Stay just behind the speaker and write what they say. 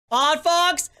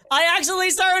oddfoxx, I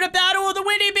accidentally started a battle with a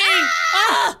windy bee.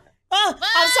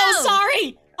 I'm so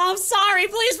sorry. I'm sorry.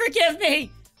 Please forgive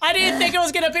me. I didn't think it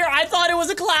was going to appear. I thought it was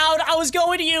a cloud. I was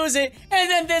going to use it. And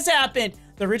then this happened.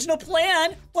 The original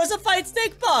plan was to fight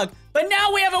stick bug. But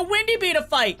now we have a windy bee to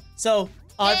fight. So,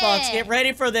 oddfoxx, get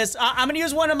ready for this. I'm going to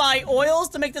use one of my oils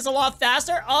to make this a lot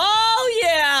faster. Oh,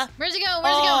 yeah. Where's it going?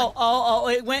 Where's it going? Oh,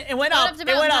 it went up. It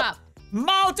went up.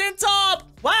 Mountaintop.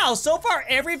 Wow, so far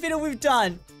every video we've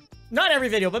done, not every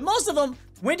video, but most of them,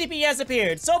 windy bee has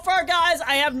appeared. So far, guys,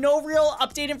 I have no real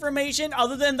update information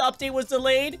other than the update was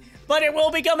delayed, but it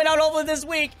will be coming out hopefully this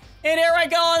week. And here I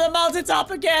go on the mountaintop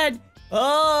again.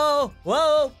 Oh,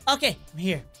 whoa. Okay, I'm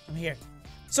here.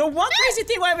 So one crazy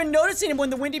thing I've been noticing when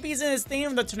the windy bee's in this thing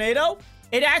of the tornado,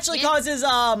 it actually causes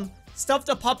stuff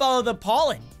to pop out of the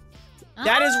pollen.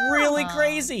 That is really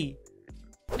crazy.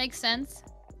 Makes sense.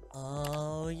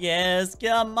 Oh, yes,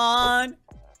 come on.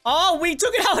 Oh, we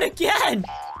took it out again.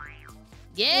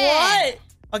 Yeah. What?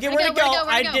 Okay, where'd it go?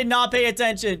 I did not pay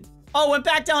attention. Oh, went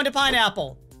back down to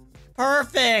pineapple.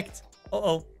 Perfect.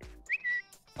 Uh-oh.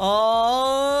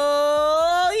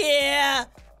 Oh, yeah.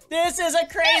 This is a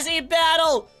crazy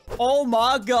battle. Oh,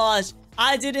 my gosh.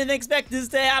 I didn't expect this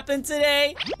to happen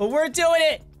today, but we're doing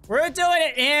it. We're doing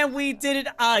it, and we did it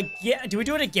again. Do we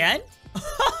do it again?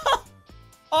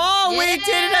 Oh, we did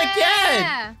it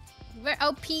again. We're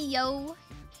OP, yo.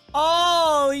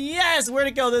 Oh, yes. Where'd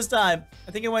it go this time?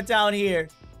 I think it went down here.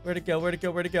 Where'd it go? Where'd it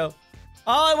go? Where'd it go?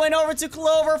 Oh, it went over to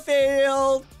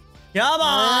Cloverfield. Come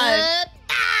on.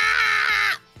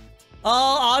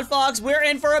 Oh, oddfoxx, we're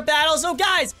in for a battle. So,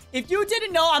 guys, if you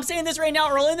didn't know, I'm saying this right now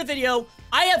early in the video,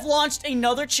 I have launched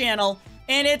another channel,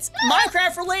 and it's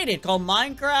Minecraft related, called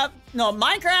Minecraft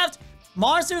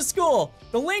Monster School.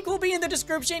 The link will be in the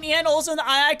description and also in the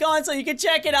eye icon, so you can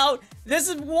check it out. This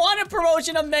is one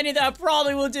promotion of many that I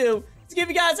probably will do. To give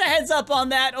you guys a heads up on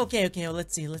that. Okay, well,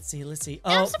 let's see. Oh.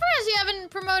 I'm surprised you haven't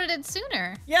promoted it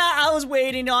sooner. Yeah, I was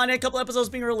waiting on it, a couple episodes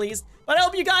being released. But I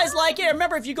hope you guys like it.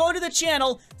 Remember, if you go to the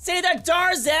channel, say that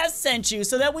Darzeth sent you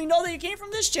so that we know that you came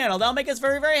from this channel. That'll make us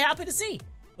very, very happy to see.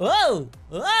 Whoa,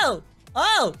 here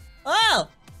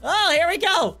we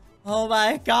go. Oh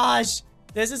my gosh.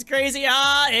 This is crazy.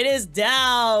 It is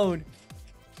down.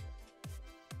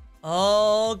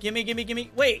 Oh,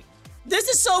 gimme. Wait, this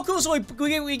is so cool. So we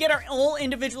get our own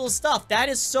individual stuff. That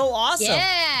is so awesome.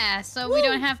 Yeah, so we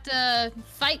don't have to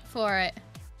fight for it.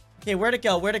 Okay, where'd it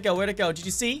go? Did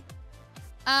you see?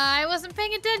 I wasn't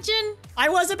paying attention. I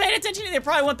wasn't paying attention. They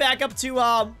probably went back up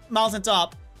to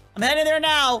mountaintop. I'm heading there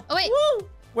now. Oh, wait. Woo!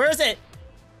 Where is it?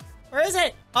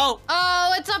 Oh.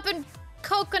 Oh, it's up in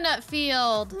Coconut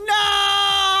Field. No!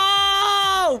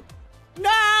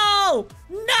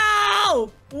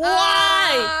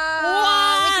 Why?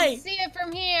 Why? We can see it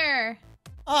from here.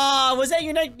 Was that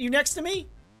you next to me?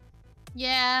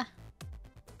 Yeah.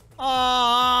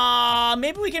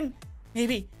 Maybe we can,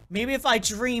 maybe if I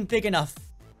dream big enough.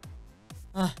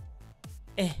 No,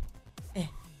 it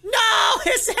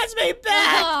sends me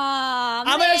back. Oh,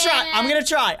 I'm gonna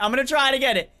try to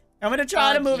get it. I'm gonna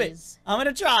try to move it. I'm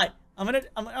gonna try. I'm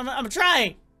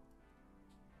trying.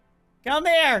 Come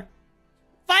here.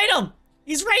 Fight him.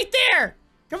 He's right there.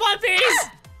 Come on, bees.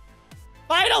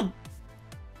 Fight him.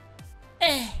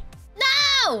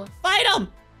 No. Fight him.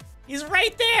 He's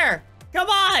right there. Come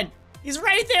on. He's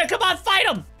right there. Come on, fight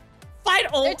him.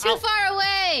 They're too far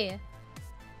away.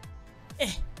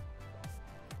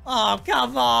 Oh,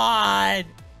 come on.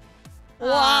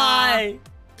 Why?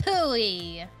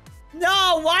 Pooey.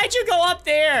 No, why'd you go up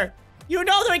there? You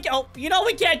know that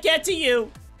we can't get to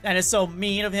you. That is so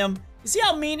mean of him. You see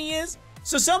how mean he is?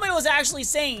 So somebody was actually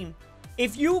saying,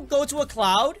 if you go to a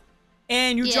cloud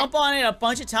and you jump on it a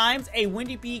bunch of times, a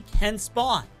windy bee can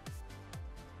spawn.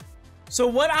 So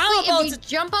what if you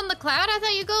jump on the cloud, I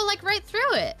thought you go like right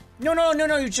through it. No,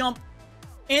 you jump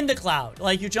in the cloud.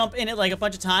 Like you jump in it like a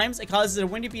bunch of times, it causes a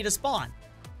windy bee to spawn.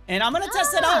 And I'm gonna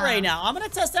test that out right now. I'm gonna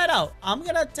test it out.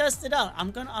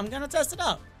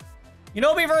 You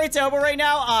know what'd be very terrible right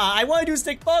now? I wanna do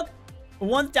stick bug. But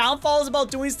one downfall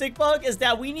about doing stick bug is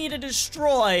that we need to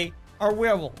destroy our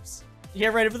werewolves. You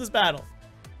get ready for this battle.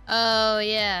 Oh,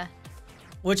 yeah.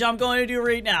 Which I'm going to do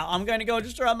right now. I'm going to go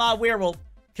destroy my werewolf.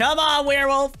 Come on,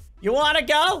 werewolf. You want to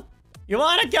go?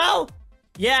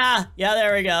 Yeah,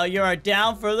 there we go. You are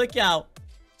down for the count.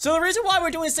 So the reason why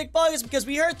we're doing stick bug is because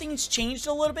we heard things changed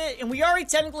a little bit. And we already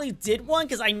technically did one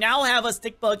because I now have a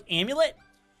stick bug amulet.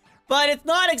 But it's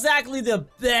not exactly the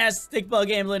best stick bug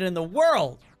amulet in the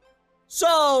world.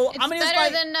 So I'm gonna better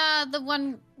than the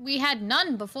one we had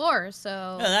none before,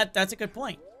 so yeah, that's a good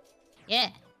point.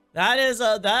 Yeah. That is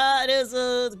a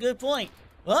good point.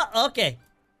 Well, okay.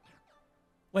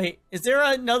 Wait, is there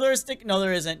another stick? No,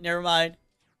 there isn't. Never mind.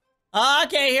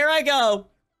 Okay, here I go.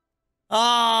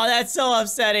 Oh, that's so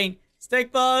upsetting.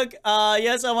 Stick bug.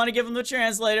 Yes, I want to give him the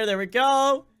translator. There we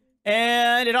go.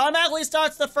 And it automatically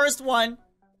starts the first one.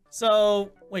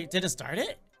 So, wait, did it start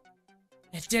it?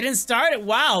 It didn't start it.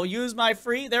 Wow, use my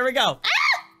free. There we go.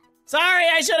 Ah! Sorry,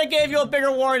 I should have gave you a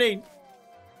bigger warning.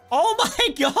 Oh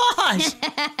my gosh.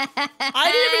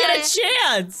 I didn't even get a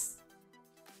chance.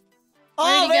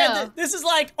 Oh man, this is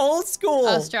like old school.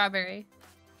 Oh, strawberry.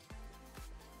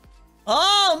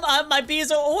 Oh, my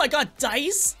bees are, oh, I got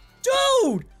dice?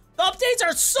 Dude, the updates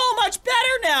are so much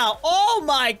better now. Oh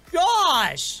my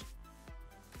gosh.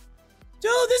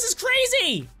 Dude, this is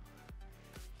crazy.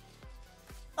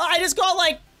 I just got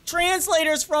like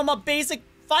translators from a basic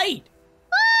fight.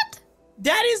 What?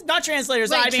 That is not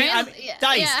translators. Wait, I mean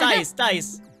dice,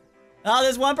 dice. Oh,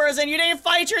 there's one person. You didn't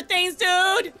fight your things,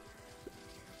 dude.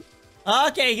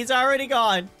 Okay, he's already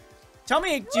gone. Tell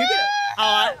me, do you get?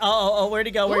 Oh, where'd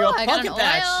he go? Where'd he go? Pumpkin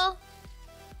patch.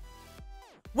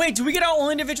 Wait, do we get our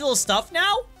own individual stuff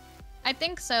now? I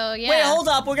think so. Yeah. Wait, hold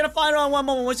up. We're gonna find out in one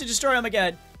moment once you destroy him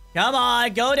again. Come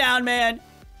on, go down, man.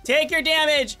 Take your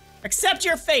damage. Accept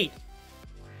your fate.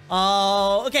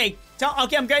 Oh, okay.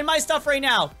 Okay, I'm getting my stuff right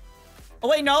now. Oh,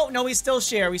 wait, no, we still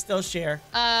share.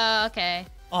 Okay.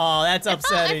 Oh, that's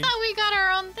upsetting. I thought we got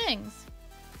our own things.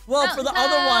 Well, for the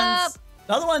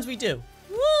other ones we do.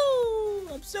 Woo!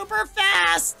 I'm super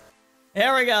fast.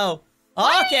 There we go.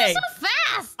 Why Okay. are you so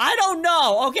fast? I don't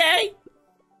know, okay?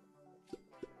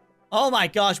 Oh my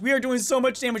gosh, we are doing so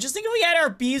much damage. Just think if we had our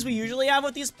bees we usually have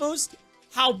with these boosts,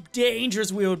 how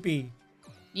dangerous we would be.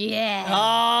 Yeah.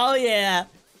 Oh, yeah.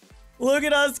 Look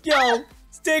at us go.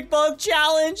 Stick bug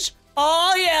challenge.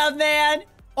 Oh, yeah, man.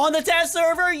 On the test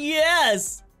server,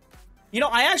 yes. You know,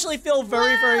 I actually feel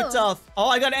very, very tough. Oh,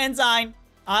 I got an enzyme.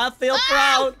 I feel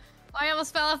proud. I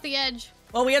almost fell off the edge.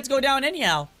 Well, we have to go down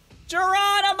anyhow.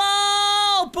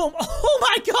 Geronimo! Boom. Oh,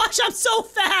 my gosh, I'm so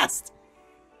fast.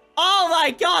 Oh,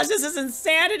 my gosh, this is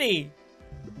insanity.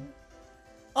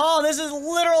 Oh, this is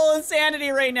literal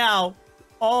insanity right now.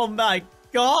 Oh, my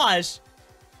gosh.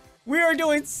 We are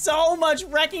doing so much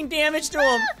wrecking damage to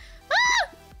him.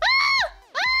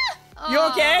 You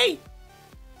okay?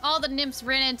 All the nymphs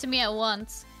ran into me at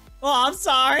once. Oh, I'm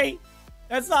sorry.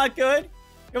 That's not good.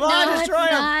 Come on, destroy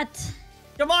him. Not.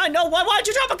 Come on, no, why'd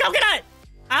you drop a coconut?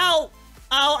 Ow.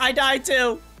 Ow, I died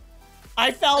too.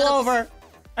 I fell over.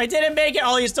 I didn't make it.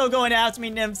 Oh, you're still going after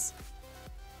me, nymphs.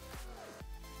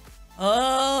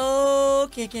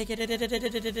 Okay.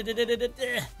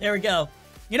 There we go.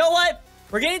 You know what?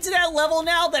 We're getting to that level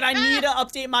now that I need to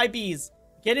update my bees.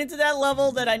 Get into that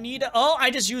level that I need to... Oh,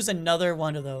 I just used another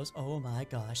one of those. Oh my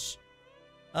gosh.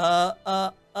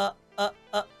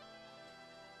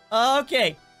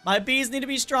 Okay. My bees need to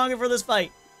be stronger for this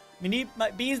fight.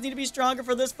 My bees need to be stronger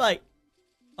for this fight.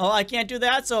 Oh, I can't do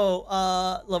that. So,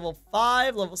 level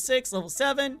 5, level 6, level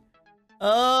 7.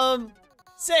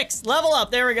 6. Level up.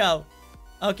 There we go.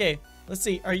 Okay. Let's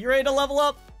see. Are you ready to level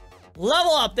up?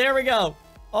 Level up. There we go.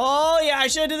 Oh, yeah. I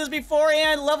should have done this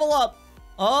beforehand. Level up.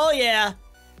 Oh, yeah.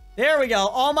 There we go.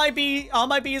 All my bees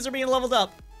are being leveled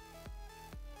up.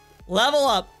 Level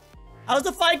up. How's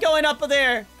the fight going up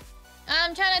there?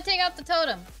 I'm trying to take out the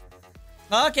totem.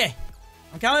 Okay.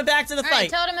 I'm coming back to the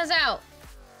fight. Alright, totem is out.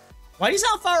 Why do you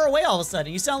sound far away all of a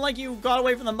sudden? You sound like you got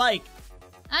away from the mic.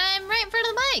 I'm right in front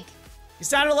of the mic. You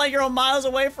sounded like you're miles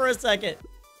away for a second.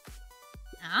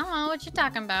 I don't know what you're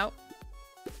talking about.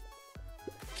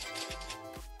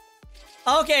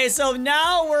 Okay, so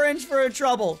now we're in for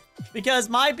trouble. Because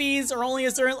my bees are only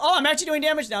a certain... Oh, I'm actually doing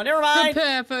damage now. Never mind.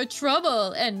 Prepare for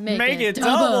trouble and make it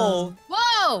double.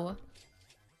 Whoa!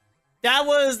 That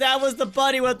was the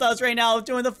buddy with us right now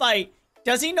doing the fight.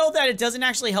 Does he know that it doesn't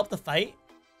actually help the fight?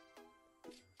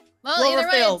 Well, either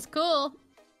way, it's cool.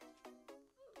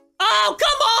 Oh,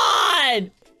 come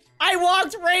on! I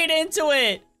walked right into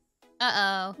it.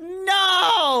 Uh-oh.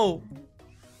 No!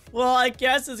 Well, I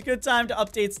guess it's a good time to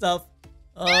update stuff.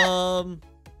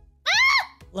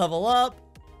 Level up.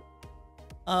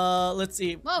 Let's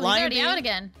see. Whoa, he's already out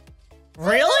again.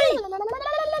 Really?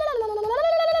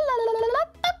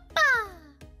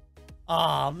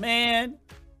 Aw, man.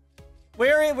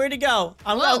 Where'd he go?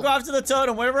 I'll go after the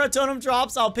totem. Wherever a totem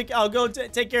drops, I'll go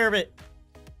take care of it.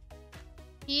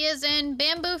 He is in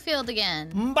Bamboo Field again.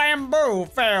 Bamboo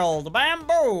Field.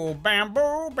 Bamboozled.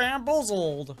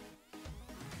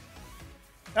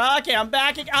 Okay, I'm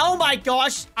back. Oh my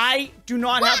gosh, I do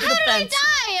not have the defense. How did I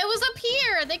die? It was up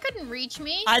here. They couldn't reach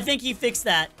me. I think he fixed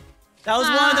that. That was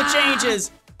one of the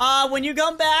changes. When you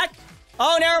come back...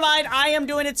 Oh, never mind. I am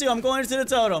doing it too. I'm going to the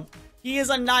totem. He has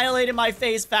annihilated my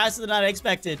face faster than I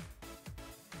expected.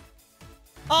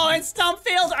 Oh, and Stump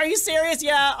failed. Are you serious?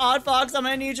 Yeah, oddfoxx, I'm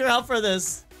gonna need your help for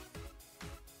this.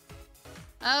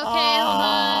 Okay, hold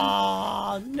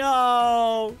on. Oh,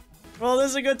 no. Well,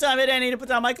 this is a good time at any to put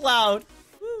down my cloud.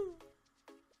 Woo.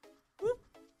 Woo.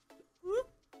 Woo.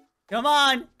 Come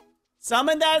on.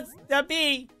 Summon that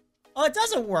bee. Oh, it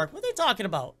doesn't work. What are they talking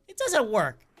about? It doesn't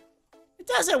work. It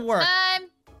doesn't work. I'm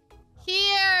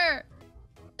here.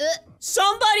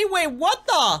 Somebody, wait, what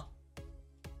the?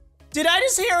 Did I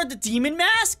just hear the demon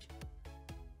mask?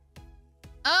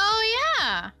 Oh,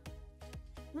 yeah.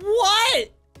 What?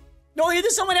 No, either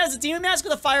someone has a demon mask or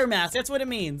the fire mask. That's what it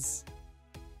means.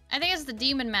 I think it's the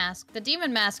demon mask. The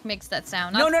demon mask makes that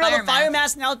sound. No, the fire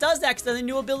mask now does that because of the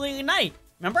new ability Ignite.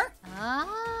 Remember?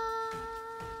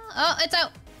 Oh, it's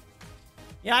out.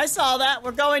 Yeah, I saw that.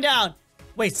 We're going down.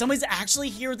 Wait, somebody's actually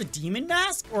here with a demon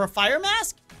mask or a fire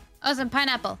mask? Oh, it's a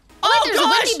pineapple. Oh, wait, there's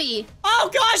gosh! a windy bee. Oh,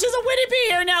 gosh, there's a windy bee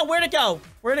here now. Where'd it go?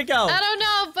 Where'd it go? I don't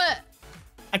know, but...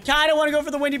 I kind of want to go for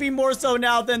the windy bee more so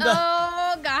now than the...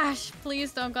 Oh, gosh.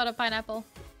 Please don't go to pineapple.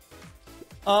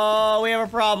 Oh, we have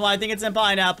a problem. I think it's in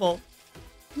pineapple.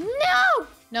 No!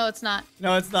 No, it's not.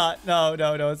 No, it's not. No,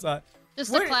 it's not.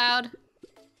 Just a cloud.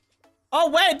 Oh,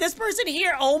 wait, this person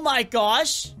here. Oh, my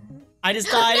gosh. I just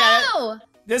died. No!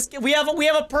 We have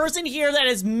a person here that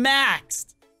is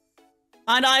maxed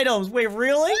on items. Wait,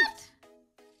 really? What?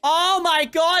 Oh my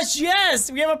gosh,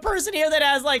 yes! We have a person here that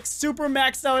has like super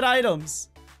maxed out items.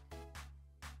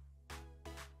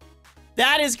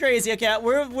 That is crazy. Okay,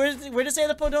 where to say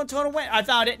the totem went? I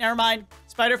found it. Never mind.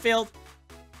 Spider field.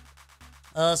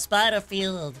 Oh, spider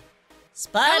field.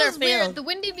 Spider that was field. Weird. The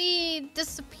windy bee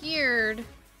disappeared.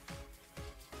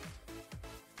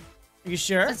 Are you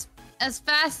sure? As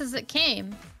fast as it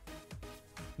came.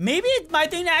 Maybe my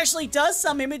thing actually does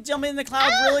summon. Maybe jumping in the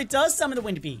cloud really does summon the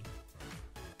wind bee.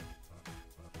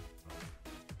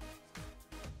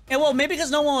 And well, maybe because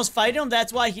no one was fighting him,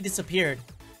 that's why he disappeared.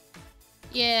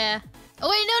 Yeah. Oh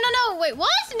wait, no. Wait,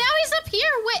 what? Now he's up here.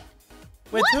 Wait.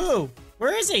 With who?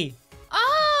 Where is he?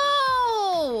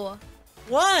 Oh.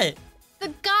 What? The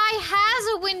guy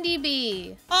has a windy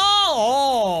bee.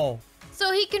 Oh.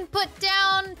 So he can put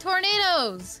down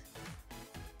tornadoes.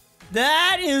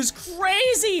 That is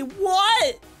crazy.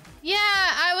 What? Yeah,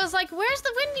 I was like, where's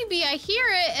the windy bee? I hear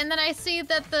it, and then I see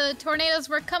that the tornadoes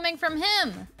were coming from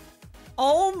him.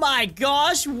 Oh my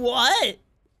gosh, what?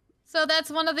 So that's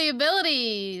one of the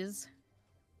abilities.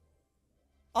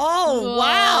 Oh, whoa.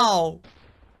 wow.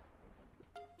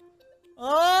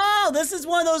 Oh, this is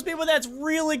one of those people that's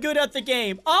really good at the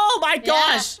game. Oh my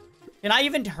gosh. Can I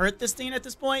even hurt this thing at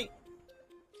this point?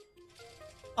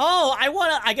 Oh,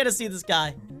 I gotta see this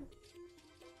guy.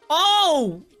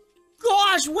 Oh,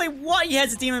 gosh, wait, what? He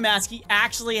has a demon mask. He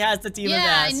actually has the demon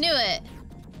mask. Yeah, I knew it.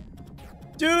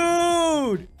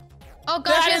 Dude. Oh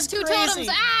gosh, he has two totems. And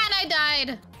I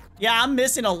died. Yeah, I'm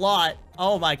missing a lot.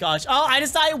 Oh my gosh. Oh, I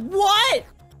just died. What?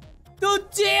 The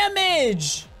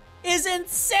damage is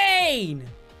insane.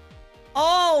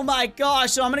 Oh my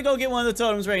gosh. So I'm gonna go get one of the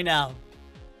totems right now.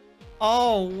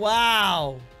 Oh,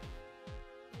 wow.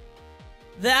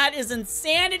 That is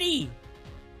insanity.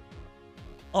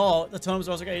 Oh, the totems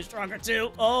are also getting stronger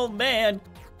too. Oh, man.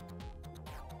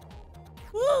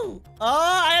 Woo. Oh,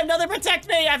 I have nothing to protect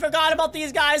me. I forgot about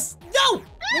these guys. No!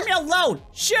 Leave me alone.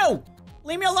 Shoo!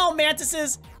 Leave me alone,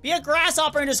 mantises. Be a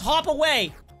grasshopper and just hop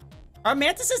away. Are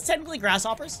mantises technically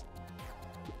grasshoppers?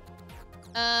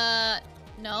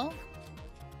 No.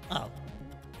 Oh.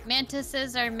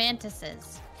 Mantises are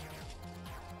mantises.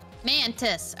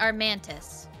 Mantis are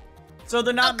mantis. So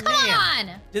they're not come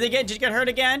on! Did you get hurt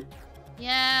again?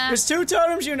 Yeah. There's two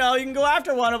totems, you know. You can go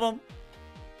after one of them.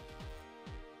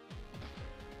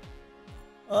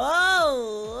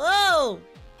 Oh.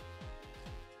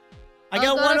 I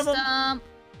got one of them.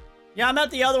 Yeah, I'm at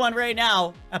the other one right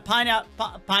now. A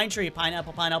pine tree.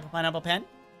 Pineapple pen. Pineapple pen.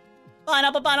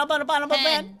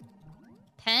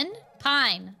 Pen?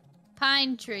 Pine.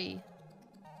 Pine tree.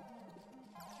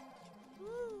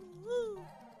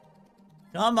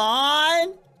 Come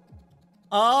on.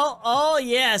 Oh,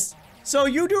 yes. So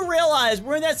you do realize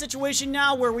we're in that situation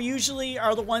now where we usually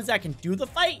are the ones that can do the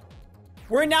fight.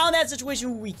 We're now in that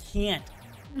situation where we can't.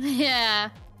 Yeah.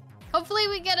 Hopefully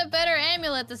we get a better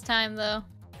amulet this time, though.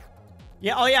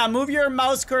 Yeah, oh yeah, move your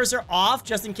mouse cursor off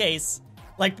just in case.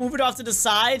 Like, move it off to the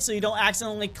side so you don't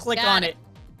accidentally click on it.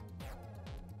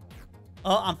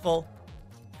 Oh, I'm full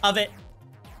of it.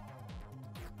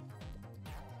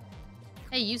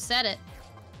 Hey, you said it.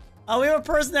 Oh, we have a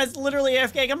person that's literally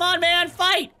AFK. Come on, man,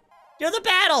 fight! Do the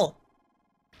battle!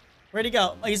 Where'd he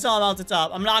go? Oh, you saw him out the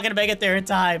top. I'm not gonna make it there in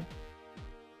time.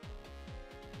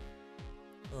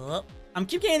 I'm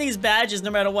keep getting these badges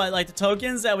no matter what. Like the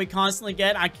tokens that we constantly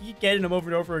get, I keep getting them over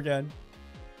and over again.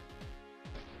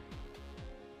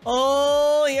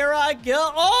 Oh, here I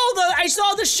go. Oh, I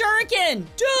saw the shuriken.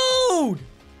 Dude.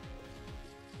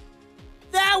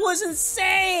 That was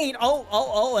insane.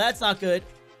 Oh, that's not good.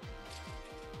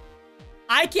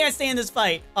 I can't stay in this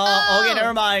fight. Okay,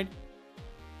 never mind.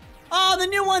 Oh, the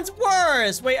new one's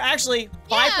worse. Wait, actually,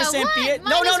 5% B.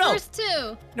 No. Worse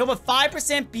too. No, but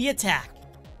 5% B attack.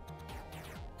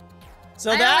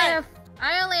 So I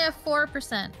only have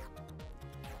 4%.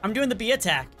 I'm doing the B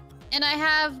attack. And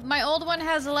my old one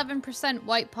has 11%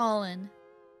 white pollen.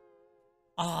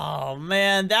 Oh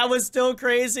man, that was still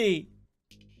crazy.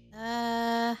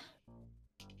 And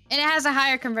it has a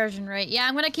higher conversion rate. Yeah,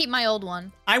 I'm gonna keep my old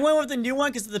one. I went with the new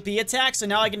one because of the B attack, so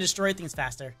now I can destroy things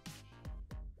faster.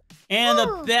 And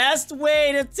the best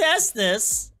way to test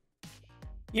this,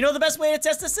 you know the best way to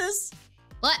test this is?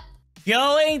 What?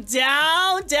 Going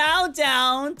down to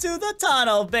the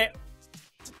tunnel bear.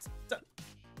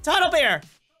 Tunnel bear.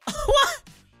 What?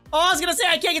 Oh, I was gonna say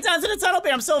I can't get down to the tunnel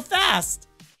bear. I'm so fast.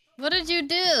 What did you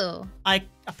do? I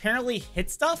apparently hit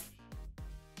stuff.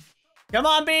 Come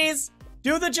on, bees.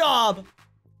 Do the job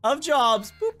of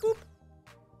jobs. Boop, boop.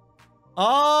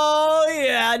 Oh,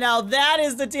 yeah. Now that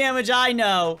is the damage I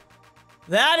know.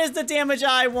 That is the damage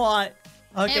I want.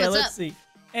 Okay, hey, let's see.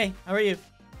 Hey, how are you?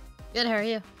 Good, how are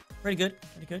you? Pretty good.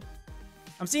 Pretty good.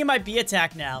 I'm seeing my B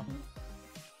attack now.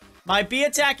 My B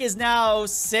attack is now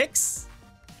 6.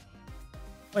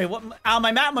 Wait, what?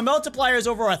 My multiplier is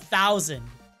over 1,000.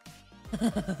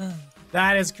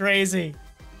 That is crazy.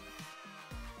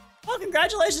 Oh,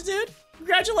 congratulations, dude.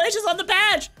 Congratulations on the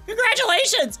badge.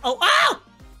 Congratulations. Oh.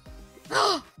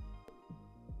 Did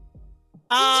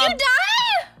you die?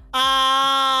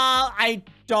 I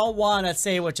don't want to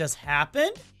say what just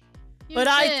happened. You but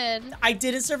did. I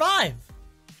didn't survive.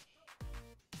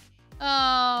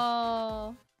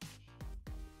 Oh.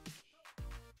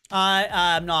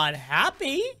 I'm not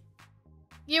happy.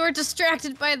 You were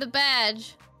distracted by the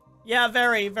badge. Yeah,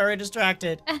 very, very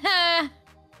distracted.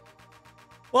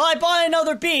 Well, I bought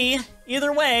another bee.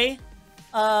 Either way.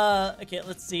 Okay,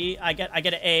 let's see. I get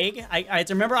an egg. I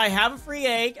remember I have a free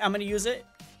egg. I'm gonna use it.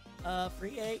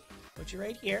 Free egg. Put you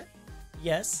right here.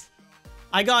 Yes.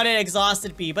 I got an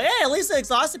exhausted bee, but hey, at least the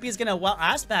exhausted bee is gonna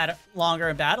last longer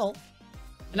in battle.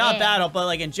 Yeah. Not battle, but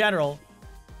like in general.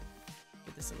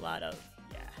 Get this a lot of,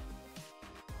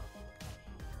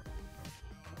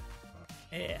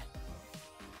 yeah.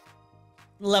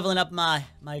 Leveling up my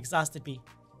exhausted bee.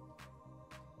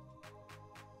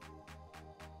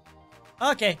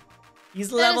 Okay,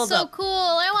 he's leveled up. That is so cool.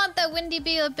 I want that windy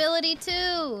bee ability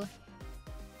too.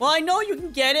 Well, I know you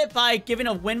can get it by giving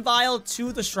a wind vial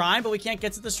to the shrine, but we can't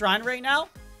get to the shrine right now.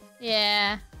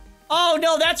 Yeah. Oh,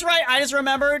 no, that's right. I just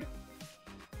remembered.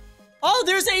 Oh,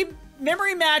 there's a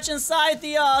memory match inside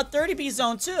the 30B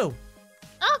zone, too.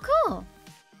 Oh, cool.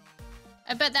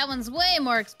 I bet that one's way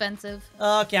more expensive.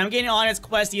 Okay, I'm getting on its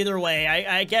quest either way.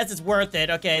 I guess it's worth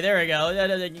it. Okay, there we go.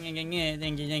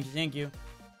 Thank you.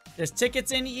 There's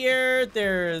tickets in here.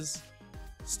 There's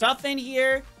stuff in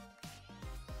here.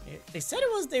 They said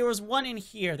there was one in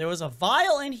here. There was a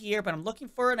vial in here, but I'm looking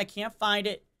for it and I can't find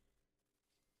it.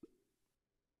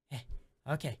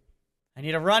 Okay. I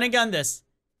need to run and gun this.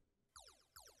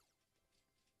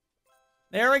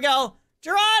 There we go.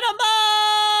 Geronimo!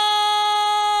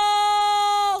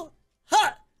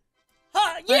 Huh!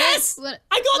 Huh! Yes! I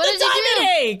got the diamond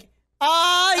egg!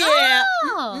 Yeah.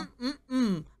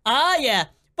 Oh! Yeah.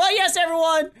 But yes,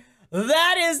 everyone,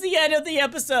 that is the end of the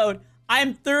episode.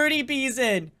 I'm 30 bees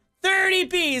in. 30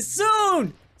 bees.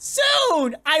 Soon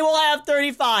I will have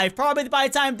 35. Probably by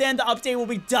the time then the update will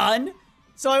be done.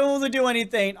 So I won't do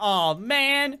anything. Oh,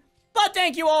 man. But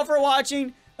thank you all for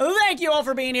watching. Thank you all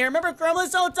for being here. Remember,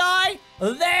 gremlins don't die.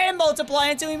 They multiply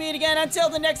until we meet again. Until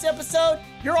the next episode,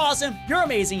 you're awesome. You're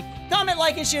amazing. Comment,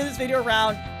 like, and share this video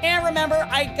around. And remember,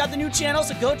 I got the new channel,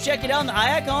 so go check it out in the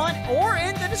icon or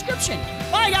in the description.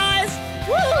 Bye, guys.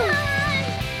 Woo!